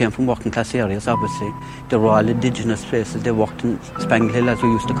people came from working class areas, obviously. They were all indigenous places. They worked in Spangle Hill, as we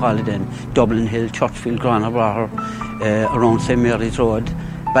used to call it then, Dublin Hill, Churchfield, Granabraher, around St Mary's Road,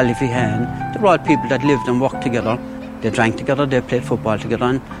 Ballyfihan. They were all people that lived and worked together. They drank together, they played football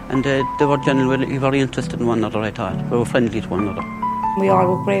together, and they were generally very interested in one another, I thought. They were friendly to one another. We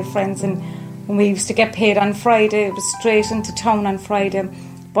all were great friends, and when we used to get paid on Friday, it was straight into town on Friday,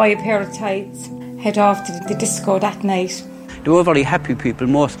 buy a pair of tights, head off to the disco that night. They were very happy people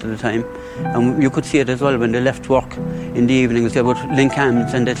most of the time, and you could see it as well when they left work in the evenings. They would link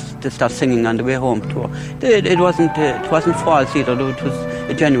hands and they'd start singing on the way home too. It wasn't false either. It was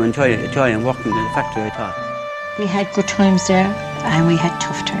a genuine joy in working in the factory, I thought. We had good times there and we had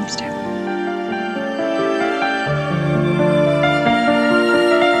tough times there.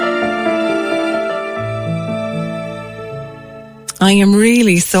 I am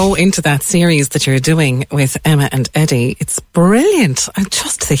really so into that series that you're doing with Emma and Eddie. It's brilliant. And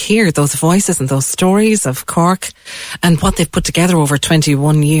just to hear those voices and those stories of Cork and what they've put together over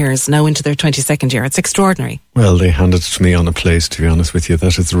 21 years, now into their 22nd year. It's extraordinary. Well, they handed it to me on a plate, to be honest with you.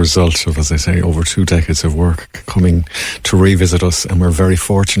 That is the result of, as I say, over 2 decades of work coming to revisit us, and we're very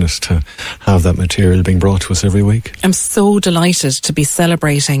fortunate to have that material being brought to us every week. I'm so delighted to be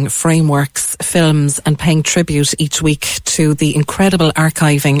celebrating Frameworks Films and paying tribute each week to the incredible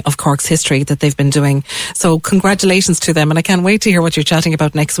archiving of Cork's history that they've been doing. So congratulations to them, and I can't wait to hear what you're chatting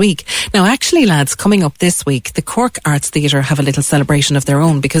about next week. Now, actually, lads, coming up this week, the Cork Arts Theatre have a little celebration of their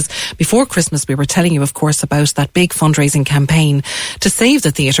own, because before Christmas we were telling you, of course, about that big fundraising campaign to save the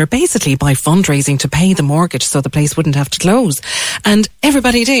theatre, basically by fundraising to pay the mortgage so the place wouldn't have to close. And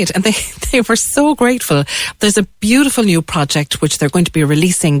everybody did, and they were so grateful. There's a beautiful new project which they're going to be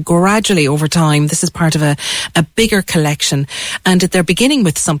releasing gradually over time. This is part of a bigger collection, and they're beginning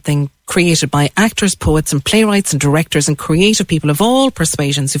with something created by actors, poets and playwrights and directors and creative people of all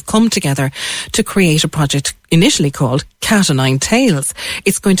persuasions who've come together to create a project initially called Cat o' Nine Tails.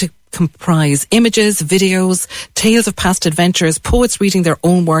 It's going to comprise images, videos, tales of past adventures, poets reading their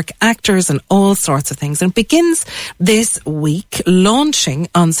own work, actors and all sorts of things. And it begins this week, launching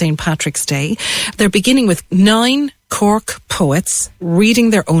on St. Patrick's Day. They're beginning with 9 Cork poets reading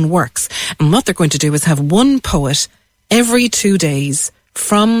their own works. And what they're going to do is have one poet every 2 days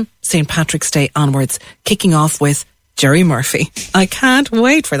from St. Patrick's Day onwards, kicking off with Jerry Murphy. I can't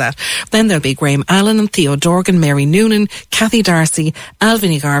wait for that. Then there'll be Graham Allen and Theo Dorgan, Mary Noonan, Kathy Darcy,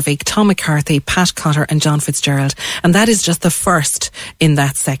 Alvin Garvey, Tom McCarthy, Pat Cotter and John Fitzgerald. And that is just the first in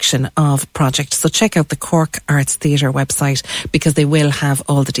that section of project. So check out the Cork Arts Theatre website, because they will have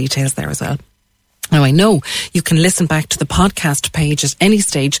all the details there as well. Now, I know you can listen back to the podcast page at any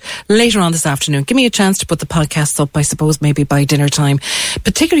stage later on this afternoon. Give me a chance to put the podcasts up, I suppose, maybe by dinner time,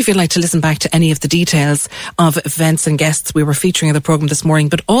 particularly if you'd like to listen back to any of the details of events and guests we were featuring in the programme this morning,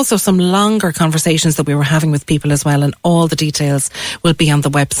 but also some longer conversations that we were having with people as well, and all the details will be on the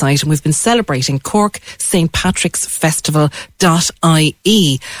website. And we've been celebrating Cork St. Patrick's Festival.ie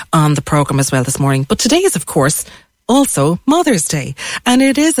on the programme as well this morning. But today is, of course, also Mother's Day. And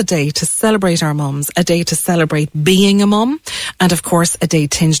it is a day to celebrate our mums, a day to celebrate being a mum, and of course a day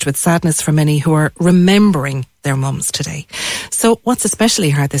tinged with sadness for many who are remembering their mums today. So what's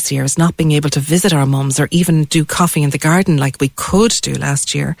especially hard this year is not being able to visit our mums or even do coffee in the garden like we could do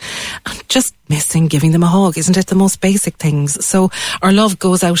last year. And just missing giving them a hug, isn't it? The most basic things. So our love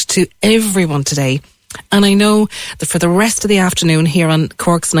goes out to everyone today. And I know that for the rest of the afternoon here on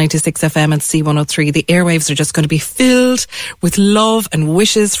Cork's 96 FM and C103, the airwaves are just going to be filled with love and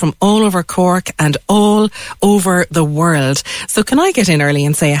wishes from all over Cork and all over the world. So can I get in early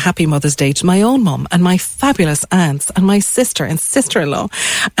and say a happy Mother's Day to my own mum and my fabulous aunts and my sister and sister-in-law.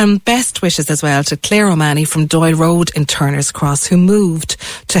 And best wishes as well to Claire O'Mahony from Doyle Road in Turner's Cross, who moved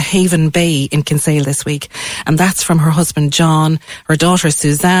to Haven Bay in Kinsale this week. And that's from her husband John, her daughter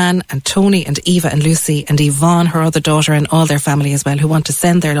Suzanne and Tony and Eva and Lucy and Yvonne, her other daughter, and all their family as well, who want to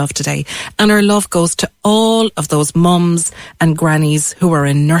send their love today. And our love goes to all of those mums and grannies who are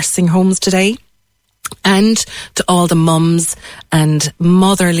in nursing homes today, and to all the mums and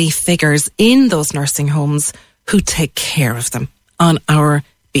motherly figures in those nursing homes who take care of them on our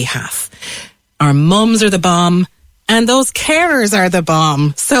behalf. Our mums are the bomb, and those carers are the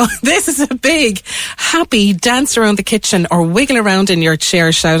bomb. So this is a big, happy dance around the kitchen or wiggle around in your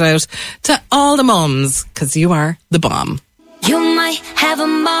chair shout out to all the mums, because you are the bomb. You might have a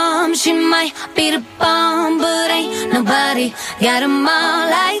mom, she might be the bomb, but ain't nobody got a mom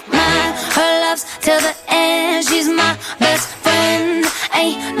like mine. Her love's till the end, she's my best friend.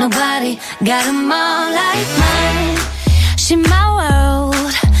 Ain't nobody got a mom like mine. She my world,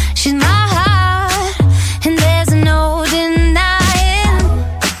 she's my heart, and there's no denying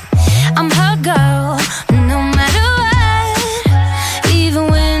I'm her girl, no matter what. Even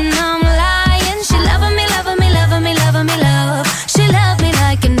when I'm lying, she loving me, loving me, loving me, loving me, love. She loved me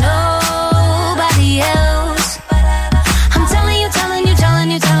like nobody else. I'm telling you, telling you, telling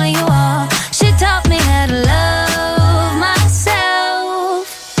you, telling you all. She taught me how to love myself.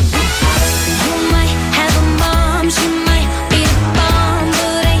 You might have a mom, she might be the bomb,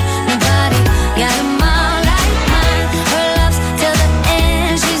 but ain't nobody got a mom like mine. Her love's till the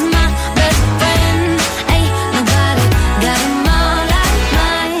end, she's my best friend. Ain't nobody got a mom like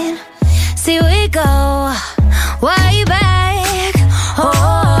mine. See, we go way back. Oh,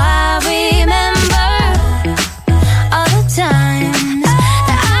 I remember all the times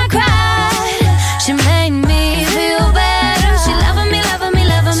that I cried. She made me feel better. She loving me, loving me,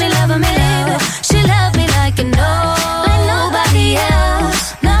 loving me, loving me, love. She loved me like nobody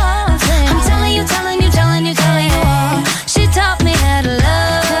else. I'm telling you, telling you, telling you, telling you all. She taught me how to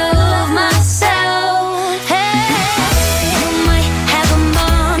love myself. Hey, you might have a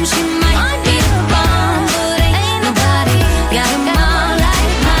mom, she might be the bomb, but ain't nobody got a mom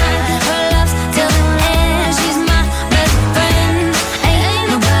like mine. Her love's till the end, she's my best friend. Ain't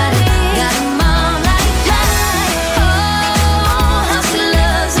nobody got a mom like mine. Oh, how she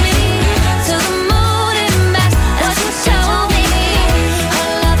loves me till the moon and back. That's what she told me.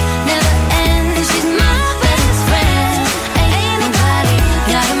 Her love never ends. She's my best friend. Ain't nobody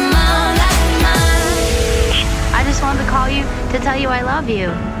got a mom like mine. I just wanted to call you to tell you I love you.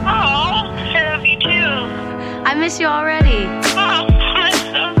 Oh, I love you too. I miss you already. Oh, that's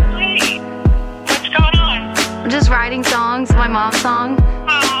so sweet. What's going on? I'm just writing songs, my mom's song. Oh,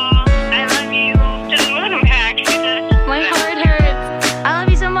 I love you to the moon and back. My heart hurts. I love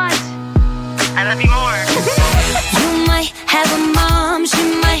you so much. I love you more. You might have a mom, she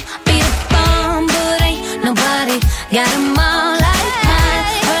might be the bomb, but ain't nobody got a mom like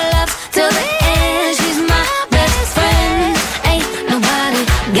mine. Her love's till the end, she's my best friend. Ain't nobody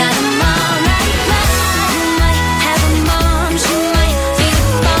got a mom like mine. You might have a mom, she might be the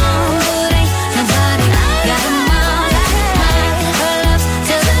bomb, but ain't nobody got a mom like mine. Her love's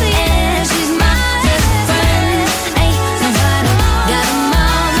till the end, she's my best friend. Ain't nobody got a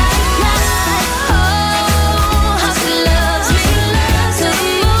mom like mine. Oh, how she loves me till the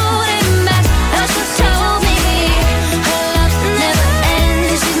moon and back. That's what she told me. Her love never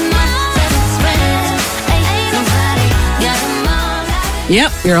ends. She's my best friend. Ain't nobody got a mom like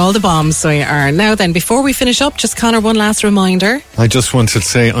Yep, you're all the bombs, so you are. Now then, before we finish up, just Conor, one last reminder. I just wanted to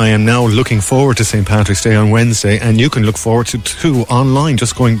say I am now looking forward to St. Patrick's Day on Wednesday, and you can look forward to too online,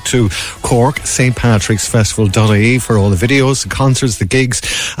 just going to Cork, St. Patrick's Festival.ie for all the videos, the concerts, the gigs,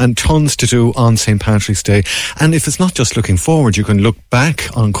 and tons to do on St. Patrick's Day. And if it's not just looking forward, you can look back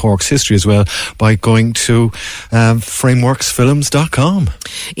on Cork's history as well by going to frameworksfilms.com.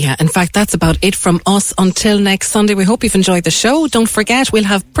 Yeah, in fact, that's about it from us until next Sunday. We hope you've enjoyed the show. Don't forget, we'll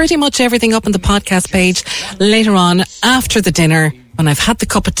have pretty much everything up on the podcast page later on after the dinner and I've had the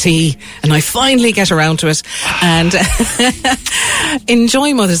cup of tea and I finally get around to it, and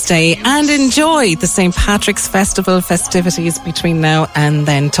enjoy Mother's Day and enjoy the St. Patrick's Festival festivities between now and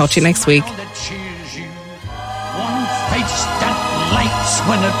then. Talk to you next week. One face that lights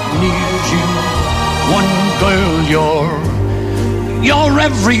when it nears you. One girl, you're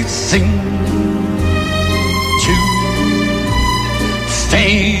everything to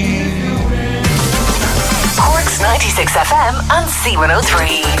fame. Cork's 96 FM and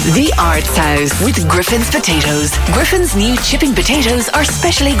C103. The Arts House with Griffin's Potatoes. Griffin's new chipping potatoes are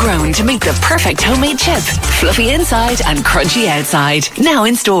specially grown to make the perfect homemade chip. Fluffy inside and crunchy outside. Now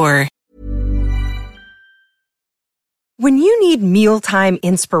in store. When you need mealtime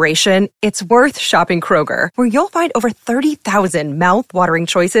inspiration, it's worth shopping Kroger, where you'll find over 30,000 mouth-watering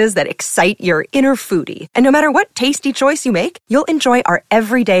choices that excite your inner foodie. And no matter what tasty choice you make, you'll enjoy our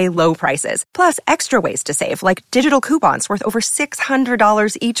everyday low prices, plus extra ways to save, like digital coupons worth over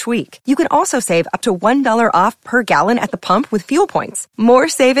 $600 each week. You can also save up to $1 off per gallon at the pump with fuel points. More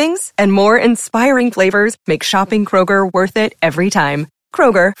savings and more inspiring flavors make shopping Kroger worth it every time.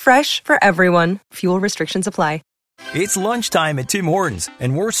 Kroger, fresh for everyone. Fuel restrictions apply. It's lunchtime at Tim Hortons,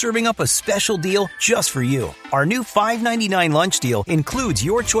 and we're serving up a special deal just for you. Our new $5.99 lunch deal includes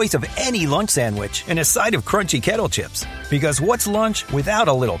your choice of any lunch sandwich and a side of crunchy kettle chips. Because what's lunch without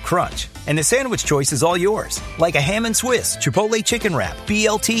a little crunch? And the sandwich choice is all yours, like a ham and Swiss, Chipotle chicken wrap,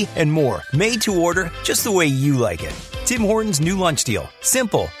 BLT, and more, made to order just the way you like it. Tim Hortons' new lunch deal.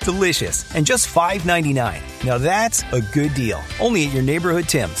 Simple, delicious, and just $5.99. Now that's a good deal. Only at your neighborhood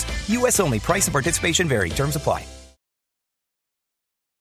Tim's. U.S. only. Price and participation vary. Terms apply.